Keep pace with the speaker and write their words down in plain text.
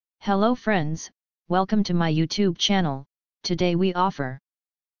Hello friends, welcome to my YouTube channel. Today we offer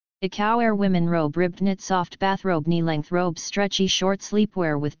Ekouaer Women Robe Ribbed Knit Soft Bathrobe Knee-Length Robe Stretchy Short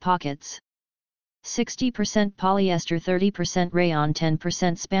Sleepwear with Pockets. 60% polyester, 30% rayon, 10%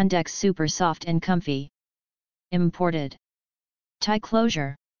 spandex, super soft and comfy. Imported. Tie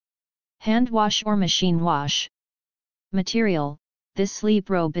closure. Hand wash or machine wash. Material: this sleep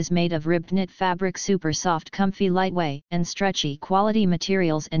robe is made of ribbed knit fabric, super soft, comfy, lightweight, and stretchy quality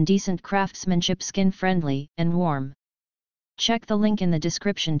materials and decent craftsmanship, skin friendly and warm. Check the link in the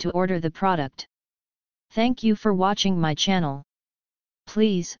description to order the product. Thank you for watching my channel.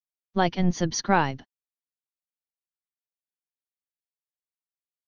 Please like and subscribe.